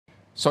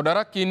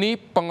Saudara,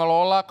 kini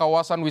pengelola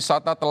kawasan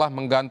wisata telah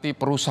mengganti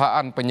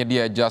perusahaan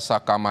penyedia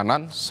jasa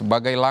keamanan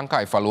sebagai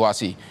langkah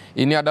evaluasi.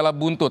 Ini adalah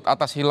buntut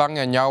atas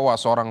hilangnya nyawa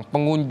seorang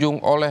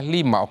pengunjung oleh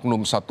 5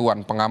 oknum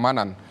satuan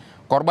pengamanan.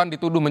 Korban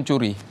dituduh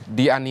mencuri,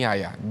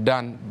 dianiaya,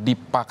 dan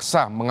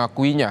dipaksa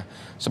mengakuinya.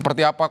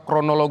 Seperti apa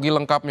kronologi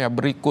lengkapnya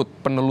berikut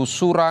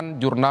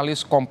penelusuran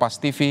jurnalis Kompas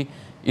TV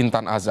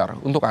Intan Azhar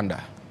untuk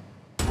Anda.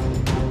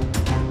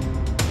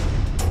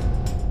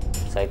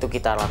 Setelah itu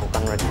kita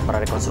lakukan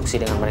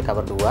prarekonstruksi dengan mereka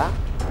berdua.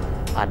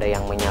 Ada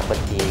yang menyabet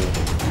di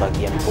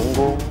bagian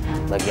punggung,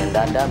 bagian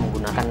dada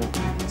menggunakan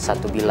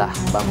satu bilah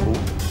bambu,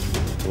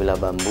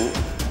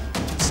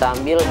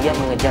 sambil dia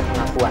mengejar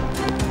pengakuan.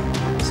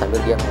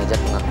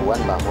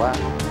 Bahwa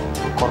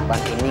korban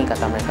ini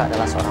kata mereka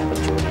adalah seorang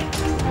pencuri.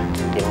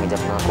 Dia mengejar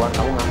pengakuan,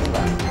 kamu ngaku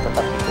nggak?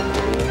 Tetap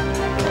dipukuli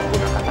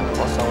menggunakan tangan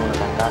kosong,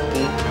 menggunakan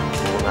kaki,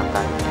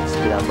 menggunakan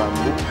sebilah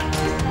bambu.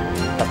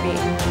 Tapi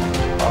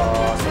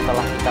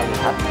setelah kita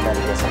lihat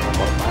dari jasanya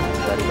korban,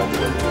 dari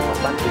baju-baju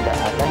korban, tidak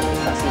ada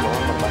indikasi bahwa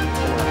korban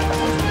itu melakukan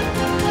pencurian.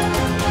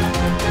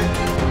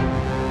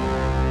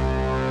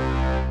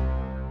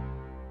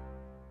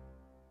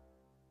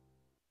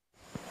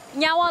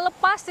 Nyawa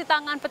lepas di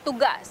tangan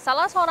petugas.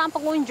 Salah seorang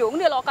pengunjung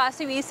di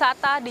lokasi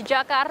wisata di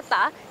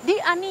Jakarta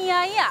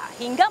dianiaya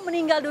hingga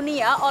meninggal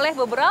dunia oleh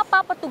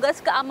beberapa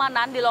petugas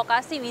keamanan di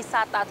lokasi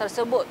wisata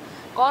tersebut.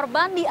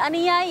 Korban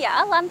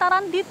dianiaya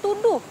lantaran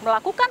dituduh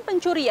melakukan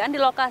pencurian di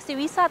lokasi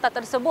wisata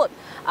tersebut.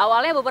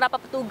 Awalnya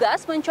beberapa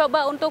petugas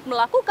mencoba untuk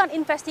melakukan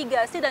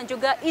investigasi dan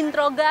juga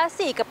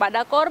interogasi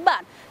kepada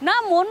korban.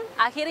 Namun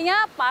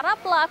akhirnya para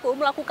pelaku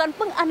melakukan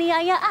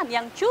penganiayaan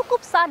yang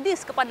cukup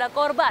sadis kepada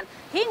korban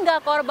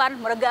hingga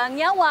korban meregang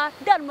nyawa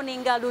dan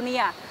meninggal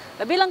dunia.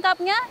 Lebih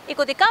lengkapnya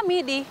ikuti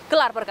kami di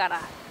Gelar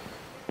Perkara.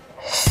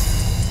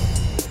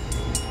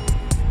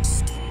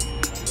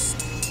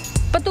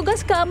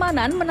 Petugas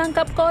keamanan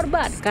menangkap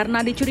korban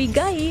karena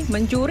dicurigai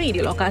mencuri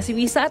di lokasi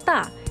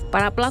wisata.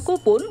 Para pelaku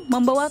pun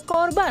membawa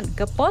korban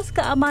ke pos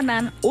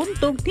keamanan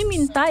untuk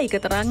dimintai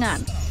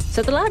keterangan.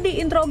 Setelah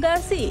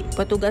diinterogasi,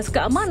 petugas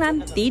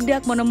keamanan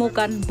tidak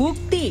menemukan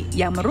bukti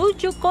yang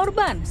merujuk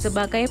korban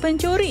sebagai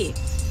pencuri.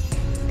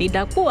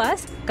 Tidak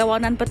puas,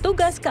 kawanan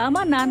petugas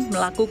keamanan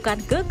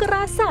melakukan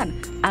kekerasan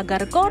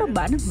agar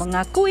korban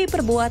mengakui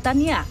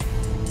perbuatannya.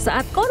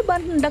 Saat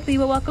korban hendak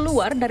dibawa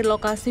keluar dari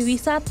lokasi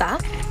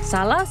wisata,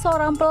 salah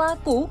seorang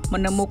pelaku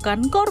menemukan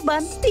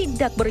korban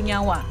tidak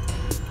bernyawa.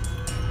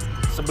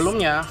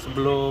 Sebelum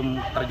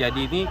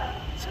terjadi ini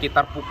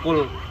sekitar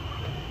pukul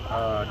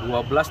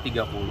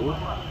 12.30,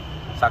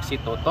 saksi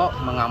Toto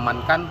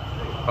mengamankan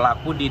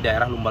pelaku di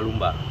daerah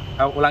lumba-lumba.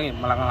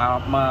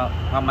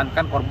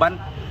 Mengamankan korban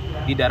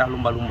di daerah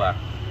lumba-lumba.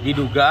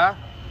 Diduga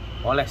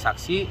oleh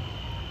saksi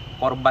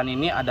korban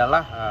ini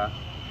adalah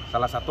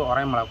salah satu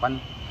orang yang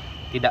melakukan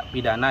tindak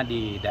pidana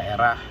di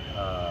daerah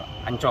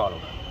Ancol.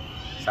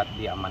 Saat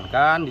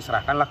diamankan,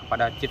 diserahkanlah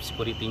kepada chief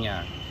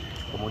security-nya.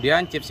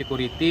 Kemudian chief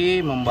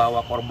security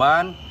membawa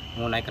korban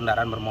menggunakan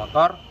kendaraan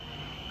bermotor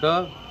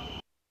ke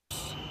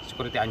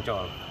security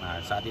Ancol.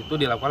 Nah, saat itu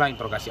dilakukanlah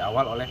interogasi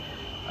awal oleh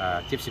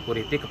chief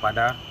security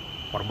kepada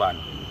korban.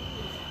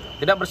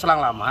 Tidak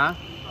berselang lama,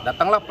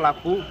 datanglah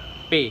pelaku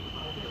P.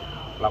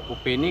 Pelaku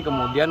P ini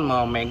kemudian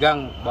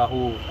memegang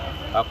bahu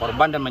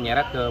korban dan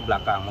menyeret ke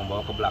belakang,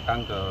 membawa ke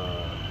belakang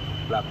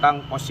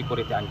pos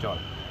security Ancol.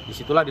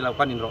 Disitulah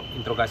dilakukan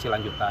interogasi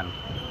lanjutan.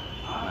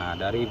 Nah,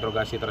 dari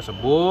interogasi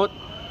tersebut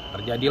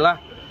terjadilah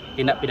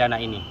tindak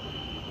pidana ini.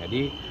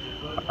 Jadi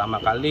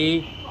pertama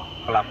kali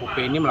pelaku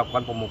P ini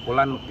melakukan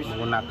pemukulan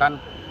menggunakan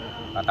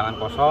tangan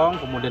kosong,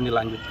 kemudian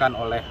dilanjutkan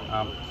oleh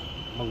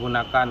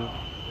menggunakan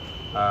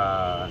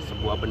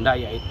sebuah benda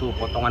yaitu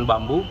potongan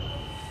bambu.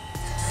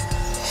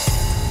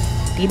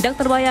 Tidak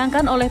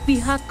terbayangkan oleh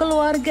pihak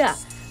keluarga,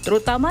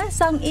 terutama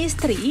sang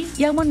istri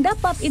yang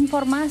mendapat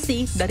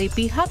informasi dari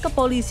pihak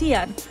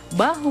kepolisian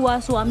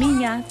bahwa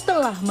suaminya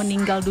telah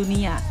meninggal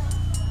dunia.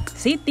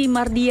 Siti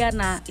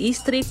Mardiana,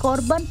 istri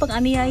korban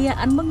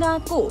penganiayaan,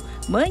 mengaku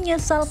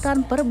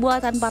menyesalkan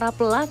perbuatan para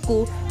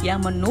pelaku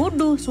yang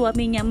menuduh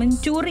suaminya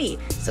mencuri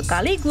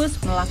sekaligus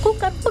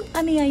melakukan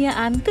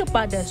penganiayaan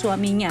kepada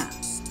suaminya.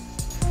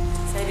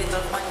 Saya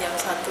ditelepon jam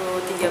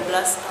 1.13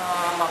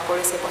 sama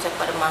polisi Polsek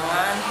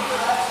Pademangan.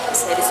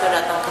 Saya disuruh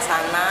datang ke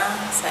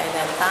sana. Saya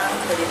datang,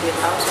 saya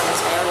diberitahu suami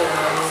saya udah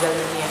meninggal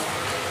dunia.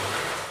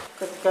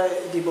 Ketika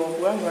dibawa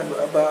pulang,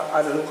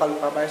 ada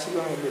luka-luka apa sih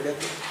yang beda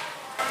tuh?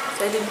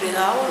 Saya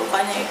diberitahu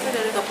lukanya itu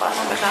dari kepala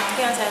sampai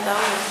kaki yang saya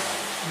tahu.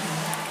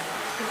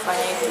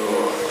 Lukanya itu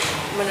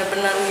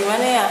benar-benar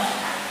gimana ya?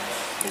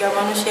 Gak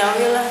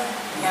manusiawi lah.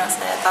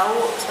 Yang saya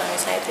tahu suami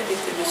saya itu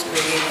dituduh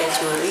sebagai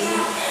pencuri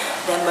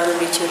dan baru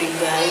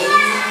dicurigai.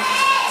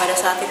 Pada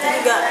saat itu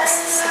juga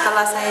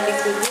setelah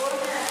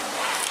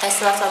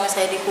suami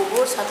saya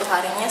dikubur, satu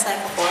harinya saya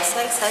ke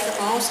polsek, saya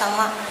ketemu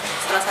sama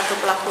salah satu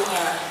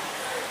pelakunya.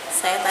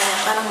 Saya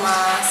tanyakan sama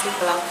si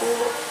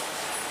pelaku,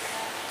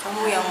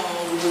 kamu yang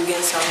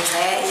gebukin suami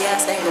saya? Iya,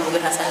 saya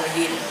gebukin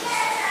Hasanuddin.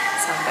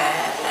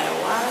 Sampai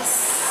tewas,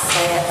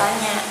 saya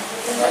tanya,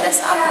 pada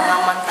saat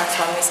mengamankan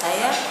suami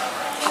saya,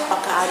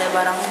 apakah ada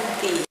barang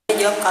bukti. Dia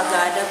jawab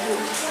kagak ada, Bu.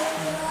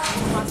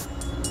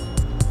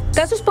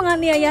 Kasus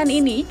penganiayaan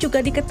ini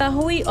juga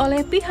diketahui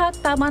oleh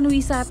pihak Taman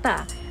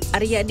Wisata.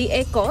 Aryadi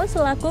Eko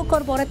selaku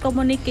Corporate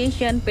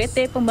Communication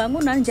PT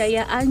Pembangunan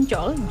Jaya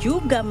Ancol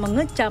juga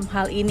mengecam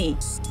hal ini.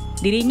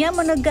 Dirinya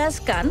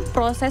menegaskan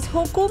proses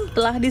hukum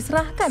telah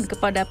diserahkan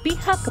kepada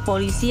pihak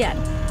kepolisian.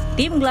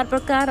 Tim gelar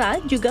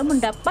perkara juga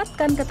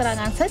mendapatkan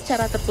keterangan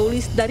secara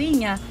tertulis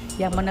darinya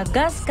yang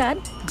menegaskan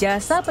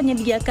jasa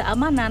penyedia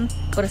keamanan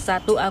per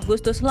 1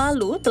 Agustus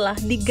lalu telah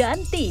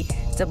diganti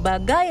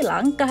sebagai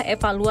langkah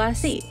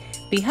evaluasi.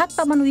 Pihak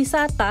Taman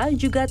Wisata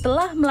juga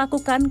telah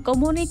melakukan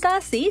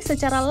komunikasi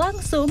secara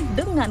langsung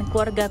dengan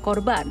keluarga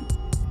korban.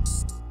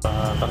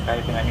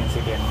 Terkait dengan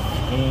insiden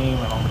ini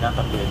memang benar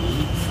terjadi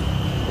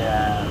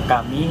dan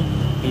kami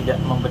tidak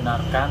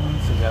membenarkan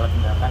segala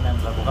tindakan yang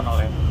dilakukan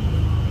oleh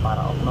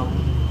para oknum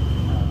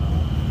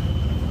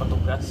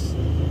petugas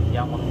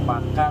yang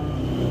merupakan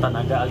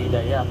tenaga ahli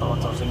daya atau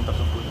outsourcing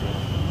tersebut.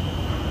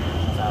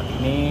 Saat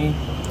ini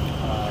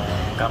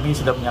kami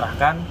sudah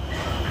menyerahkan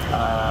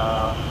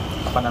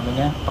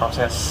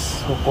proses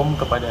hukum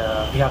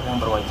kepada pihak yang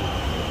berwajib.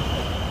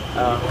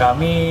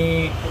 Kami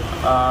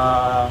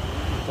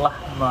telah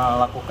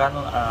melakukan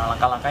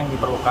langkah-langkah yang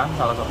diperlukan,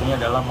 salah satunya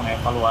adalah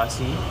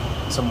mengevaluasi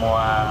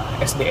semua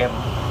SDM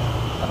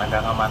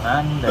tenaga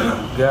keamanan dan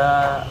juga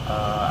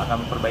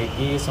akan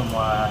memperbaiki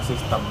semua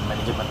sistem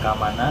manajemen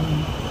keamanan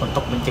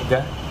untuk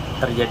mencegah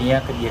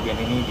terjadinya kejadian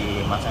ini di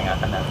masa yang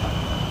akan datang.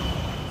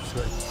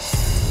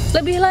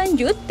 Lebih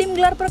lanjut, tim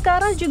gelar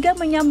perkara juga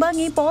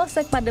menyambangi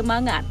Polsek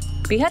Pademangan.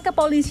 Pihak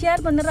kepolisian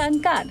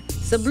menerangkan,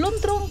 sebelum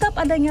terungkap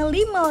adanya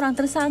 5 orang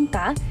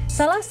tersangka,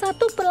 salah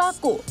satu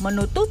pelaku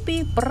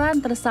menutupi peran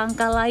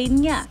tersangka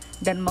lainnya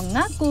dan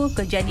mengaku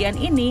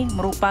kejadian ini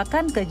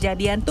merupakan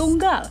kejadian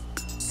tunggal.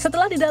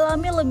 Setelah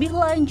didalami lebih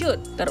lanjut,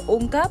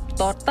 terungkap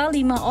total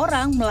 5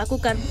 orang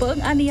melakukan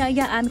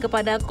penganiayaan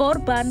kepada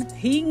korban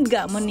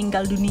hingga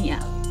meninggal dunia.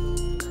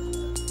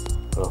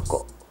 Loh,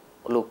 kok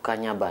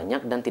lukanya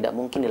banyak dan tidak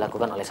mungkin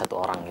dilakukan oleh 1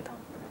 orang gitu.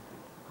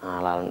 Nah,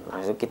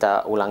 lalu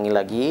kita ulangi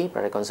lagi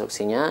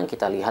rekonstruksinya,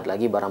 kita lihat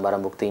lagi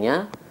barang-barang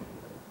buktinya.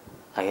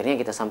 Akhirnya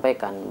kita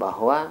sampaikan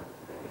bahwa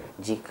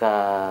jika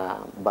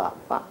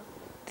Bapak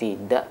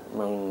tidak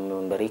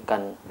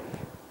memberikan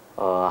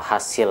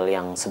hasil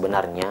yang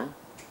sebenarnya,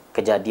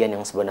 kejadian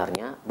yang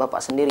sebenarnya,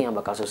 Bapak sendiri yang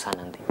bakal susah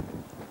nanti.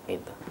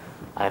 Gitu.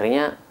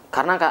 Akhirnya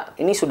karena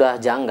Kak, ini sudah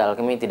janggal,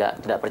 kami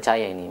tidak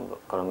percaya ini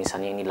kalau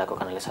misalnya ini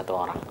dilakukan oleh 1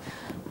 orang.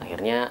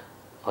 Akhirnya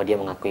dia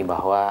mengakui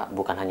bahwa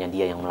bukan hanya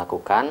dia yang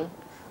melakukan,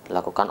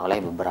 dilakukan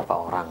oleh beberapa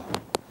orang.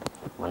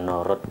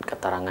 Menurut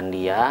keterangan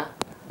dia,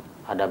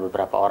 ada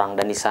beberapa orang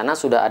dan di sana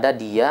sudah ada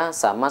dia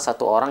sama 1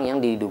 orang yang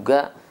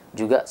diduga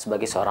juga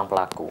sebagai seorang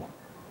pelaku.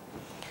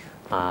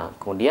 Nah,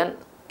 kemudian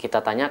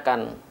kita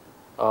tanyakan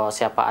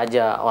siapa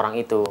aja orang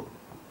itu.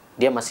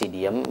 Dia masih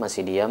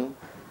diam.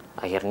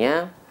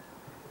 Akhirnya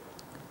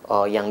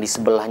yang di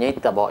sebelahnya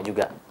kita bawa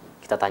juga.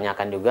 Kita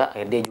tanyakan juga,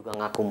 akhirnya dia juga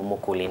ngaku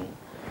memukulin.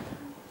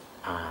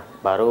 Nah,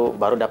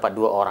 baru dapat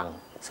 2 orang.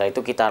 Setelah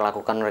itu kita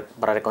lakukan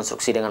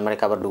rekonstruksi dengan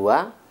mereka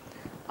berdua.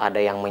 Ada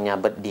yang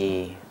menyabet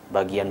di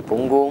bagian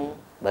punggung,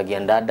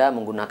 bagian dada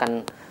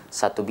menggunakan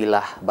 1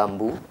 bilah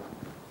bambu,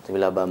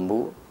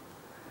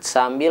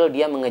 sambil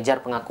dia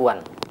mengejar pengakuan.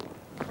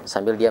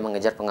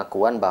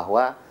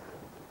 Bahwa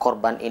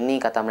korban ini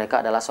kata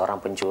mereka adalah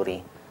seorang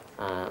pencuri.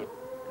 Nah,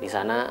 di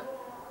sana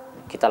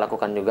kita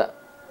lakukan juga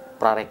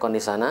prarekon di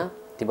sana.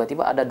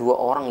 Tiba-tiba ada 2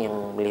 orang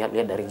yang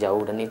melihat-lihat dari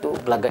jauh dan itu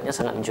gelagatnya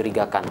sangat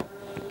mencurigakan.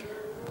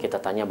 Kita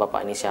tanya,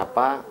 Bapak ini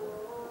siapa?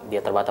 Dia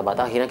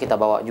terbata-bata. Akhirnya kita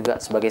bawa juga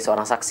sebagai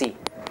seorang saksi.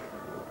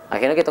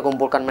 Akhirnya kita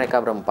kumpulkan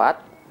mereka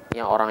berempat,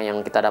 yang orang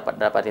yang kita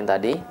dapatin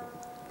tadi.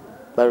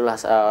 Barulah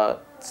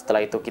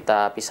setelah itu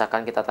kita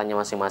pisahkan, kita tanya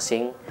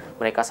masing-masing.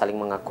 Mereka saling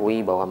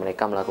mengakui bahwa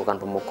mereka melakukan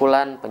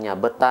pemukulan,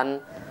 penyabetan,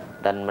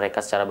 dan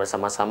mereka secara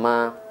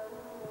bersama-sama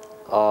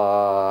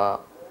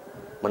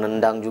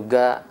menendang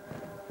juga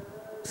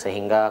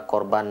sehingga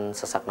korban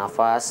sesak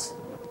nafas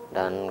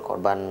dan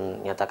korban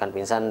nyatakan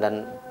pingsan.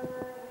 Dan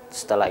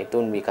setelah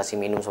itu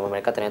dikasih minum sama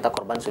mereka, ternyata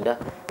korban sudah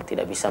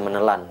tidak bisa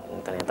menelan.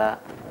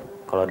 Ternyata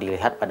kalau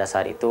dilihat pada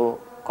saat itu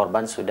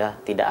korban sudah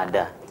tidak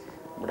ada.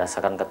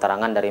 Berdasarkan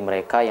keterangan dari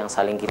mereka yang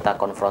saling kita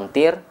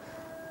konfrontir,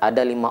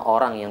 ada 5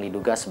 orang yang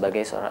diduga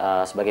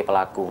sebagai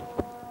pelaku.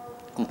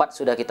 4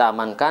 sudah kita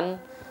amankan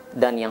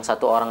dan yang 1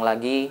 orang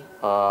lagi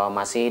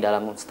masih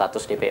dalam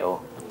status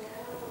DPO.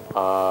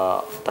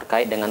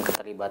 Terkait dengan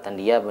keterlibatan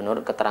dia,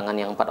 menurut keterangan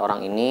yang 4 orang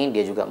ini,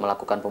 dia juga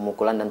melakukan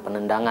pemukulan dan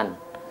penendangan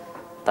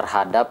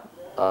terhadap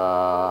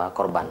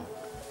korban.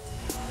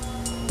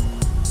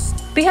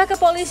 Pihak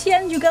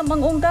kepolisian juga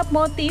mengungkap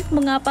motif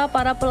mengapa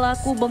para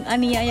pelaku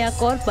menganiaya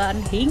korban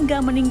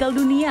hingga meninggal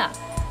dunia.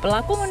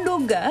 Pelaku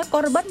menduga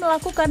korban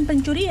melakukan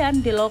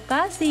pencurian di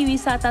lokasi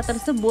wisata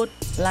tersebut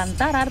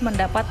lantaran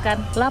mendapatkan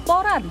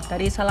laporan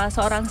dari salah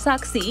seorang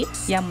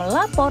saksi yang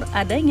melapor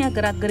adanya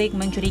gerak-gerik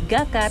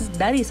mencurigakan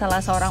dari salah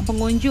seorang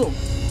pengunjung.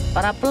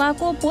 Para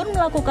pelaku pun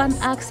melakukan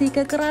aksi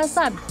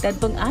kekerasan dan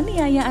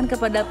penganiayaan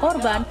kepada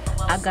korban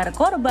agar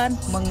korban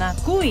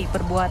mengakui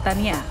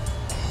perbuatannya.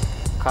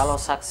 Kalau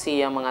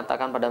saksi yang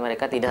mengatakan pada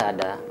mereka tidak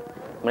ada,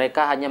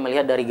 mereka hanya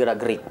melihat dari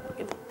gerak-gerik.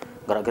 Gitu.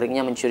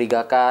 Gerak-geriknya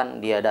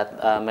mencurigakan,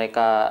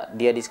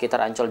 dia di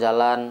sekitar Ancol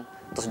jalan,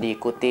 terus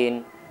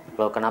diikutin.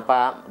 Loh,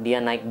 kenapa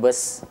dia naik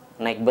bus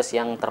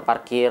yang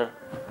terparkir?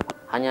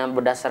 Hanya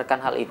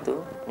berdasarkan hal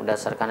itu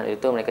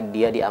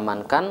dia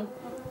diamankan,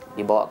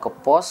 dibawa ke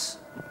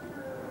pos,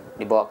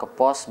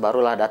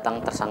 barulah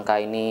datang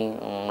tersangka ini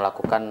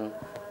melakukan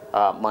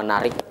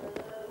menarik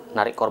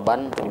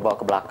korban untuk dibawa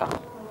ke belakang.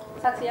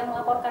 Saksi yang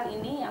melaporkan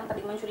ini yang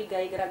tadi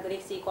mencurigai gerak-gerik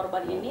si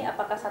korban ini,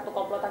 apakah satu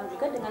komplotan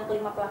juga dengan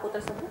kelima pelaku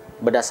tersebut?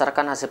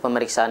 Berdasarkan hasil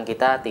pemeriksaan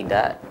kita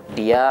tidak,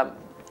 dia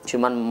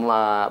cuma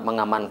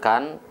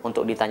mengamankan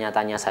untuk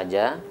ditanya-tanya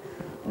saja,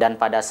 dan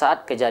pada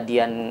saat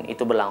kejadian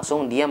itu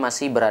berlangsung dia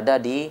masih berada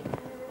di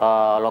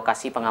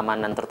lokasi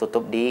pengamanan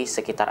tertutup di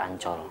sekitar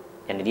Ancol.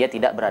 Jadi dia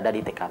tidak berada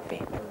di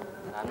TKP.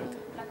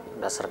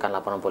 Berdasarkan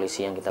laporan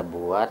polisi yang kita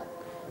buat,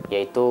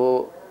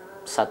 yaitu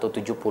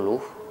 170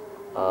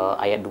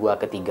 ayat 2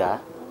 ke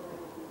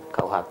 3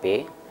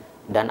 KUHP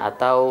dan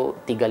atau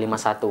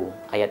 351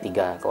 ayat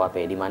 3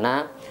 KUHP, di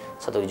mana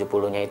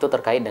 170-nya itu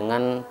terkait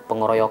dengan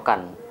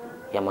pengeroyokan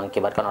yang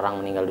mengakibatkan orang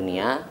meninggal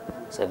dunia,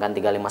 sedangkan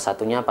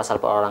 351-nya pasal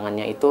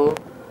perorangannya itu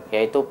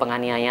yaitu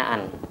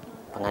penganiayaan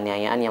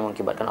yang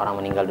mengakibatkan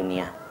orang meninggal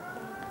dunia.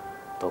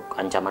 Untuk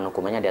ancaman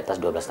hukumannya di atas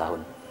 12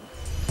 tahun.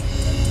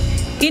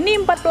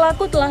 Kini 4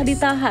 pelaku telah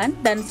ditahan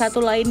dan 1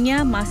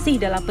 lainnya masih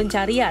dalam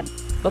pencarian.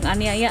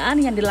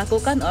 Penganiayaan yang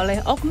dilakukan oleh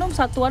oknum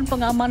satuan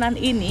pengamanan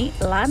ini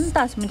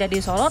lantas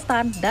menjadi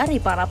sorotan dari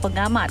para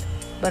pengamat.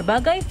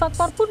 Berbagai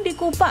faktor pun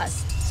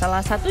dikupas. Salah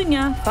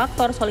satunya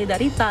faktor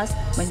solidaritas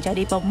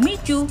menjadi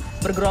pemicu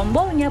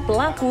bergerombolnya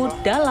pelaku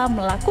dalam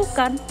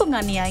melakukan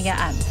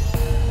penganiayaan.